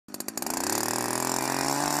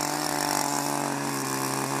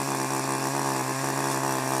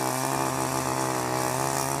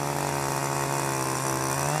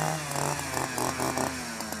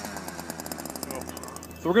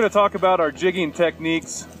We're going to talk about our jigging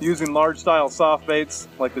techniques using large style soft baits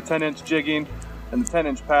like the 10-inch jigging and the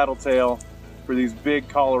 10-inch paddle tail for these big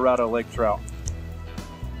Colorado lake trout.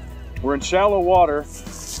 We're in shallow water.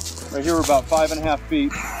 Right here we're about 5.5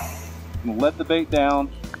 feet. I'm going to let the bait down.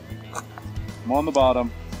 I'm on the bottom.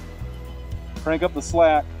 Crank up the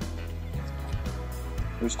slack.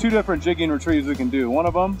 There's two different jigging retrieves we can do. One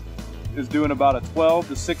of them is doing about a 12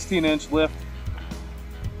 to 16 inch lift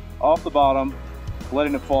off the bottom,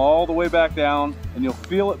 letting it fall all the way back down, and you'll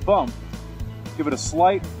feel it bump. Give it a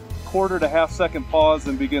slight quarter to half second pause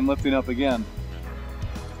and begin lifting up again.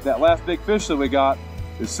 That last big fish that we got,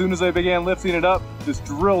 as soon as they began lifting it up, just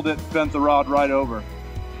drilled it, bent the rod right over.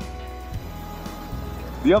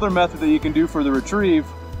 The other method that you can do for the retrieve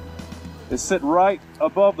is sit right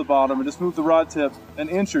above the bottom and just move the rod tip an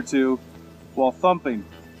inch or two while thumping.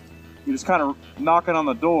 You're just kind of knocking on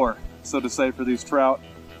the door, so to say, for these trout,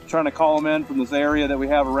 trying to call them in from this area that we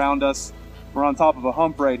have around us. We're on top of a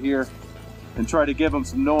hump right here and try to give them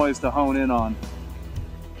some noise to hone in on.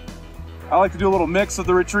 I like to do a little mix of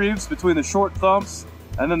the retrieves between the short thumps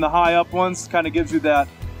and then the high up ones. Kind of gives you that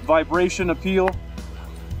vibration appeal,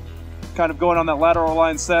 kind of going on that lateral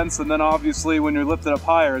line sense, and then obviously when you're lifted up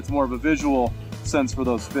higher, it's more of a visual sense for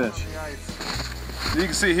those fish. You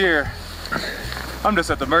can see here, I'm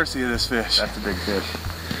just at the mercy of this fish. That's a big fish.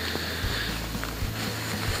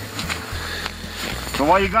 So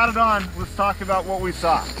while you got it on, let's talk about what we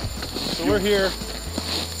saw. So we're here.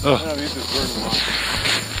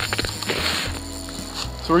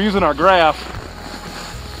 So we're using our graph,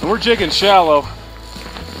 and we're jigging shallow.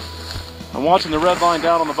 I'm watching the red line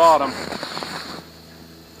down on the bottom.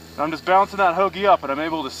 I'm just bouncing that hoagie up, and I'm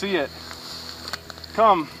able to see it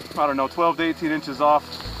come, I don't know, 12 to 18 inches off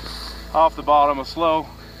the bottom, a slow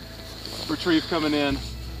retrieve coming in.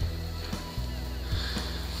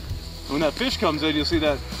 When that fish comes in, you'll see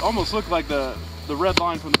that almost look like the red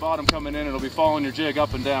line from the bottom coming in. It'll be following your jig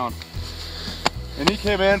up and down. And he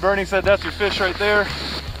came in, Bernie said, "That's your fish right there."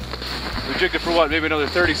 We jigged it for what, maybe another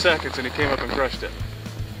 30 seconds, and he came up and crushed it.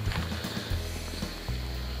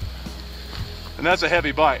 And that's a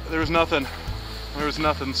heavy bite. There was nothing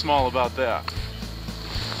small about that.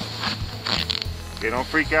 Okay, don't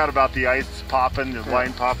freak out about the ice popping, the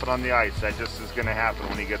line popping on the ice. That just is gonna happen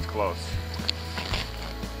when he gets close.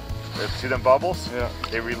 See them bubbles? Yeah.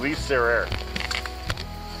 They release their air.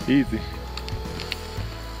 Easy.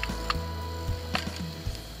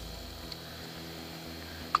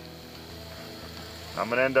 I'm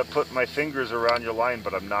gonna end up putting my fingers around your line,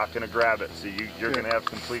 but I'm not gonna grab it. So you're gonna have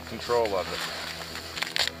complete control of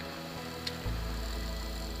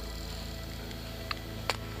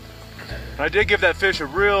it. I did give that fish a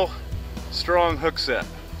real strong hook set.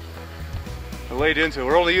 I laid into it.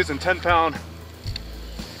 We're only using 10-pound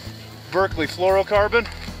Berkeley fluorocarbon,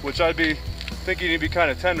 which I'd be thinking he'd be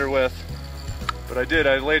kind of tender with, but I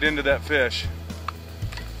laid into that fish.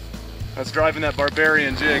 That's driving that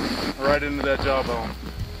barbarian jig right into that jawbone.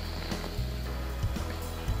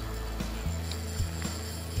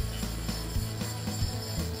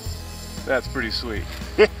 That's pretty sweet.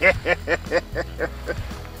 You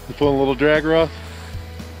pulling a little drag rod?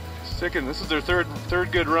 Sticking. This is their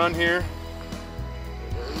third good run here.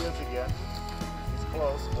 There he is again. He's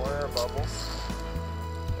close. More air bubbles.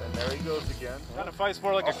 And there he goes again. Kind of fights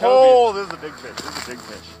more like a cobia. Oh, this is a big fish. This is a big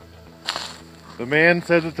fish. The man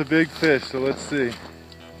says it's a big fish, so let's see. You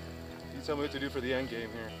tell me what to do for the end game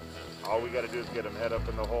here. All we got to do is get him head up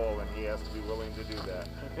in the hole, and he has to be willing to do that.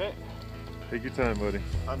 Okay. Take your time, buddy.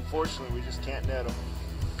 Unfortunately, we just can't net him.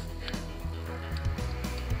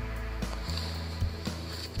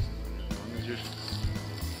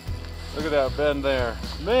 Look at that bend there.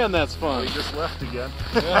 Man, that's fun. He just left again.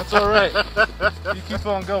 Yeah, that's all right. You keep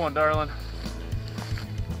on going, darling.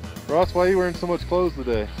 Ross, why are you wearing so much clothes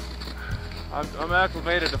today? I'm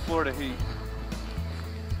acclimated to Florida heat.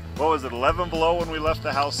 What was it, 11 below when we left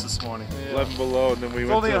the house this morning? Yeah. 11 below, and then we It's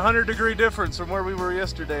went only to... 100-degree difference from where we were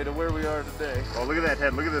yesterday to where we are today. Oh, look at that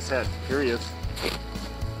head. Look at this head. Here he is.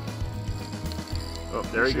 Oh,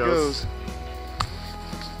 there he goes.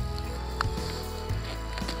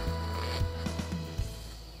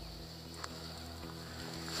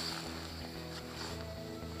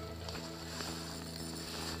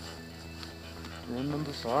 Run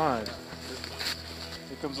number 5.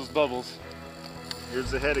 Here comes those bubbles.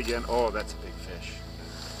 Here's the head again. Oh, that's a big fish.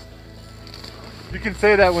 You can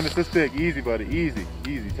say that when it's this big. Easy, buddy. Easy.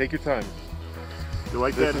 Easy. Take your time. You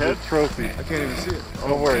like This that head? is a trophy. I can't even see it.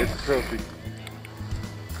 Don't worry, it's a trophy.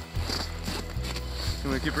 You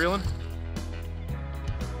want to keep reeling?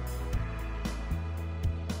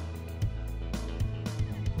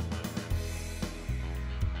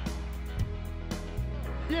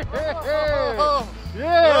 Yeah! Oh.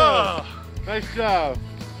 Yeah! Nice job.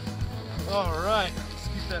 All right. Let's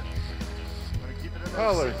keep that. Keep it in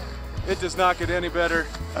Colors. It does not get any better.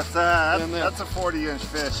 That's a 40-inch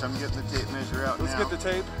fish. I'm getting the tape measure out Let's now. get the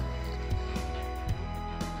tape.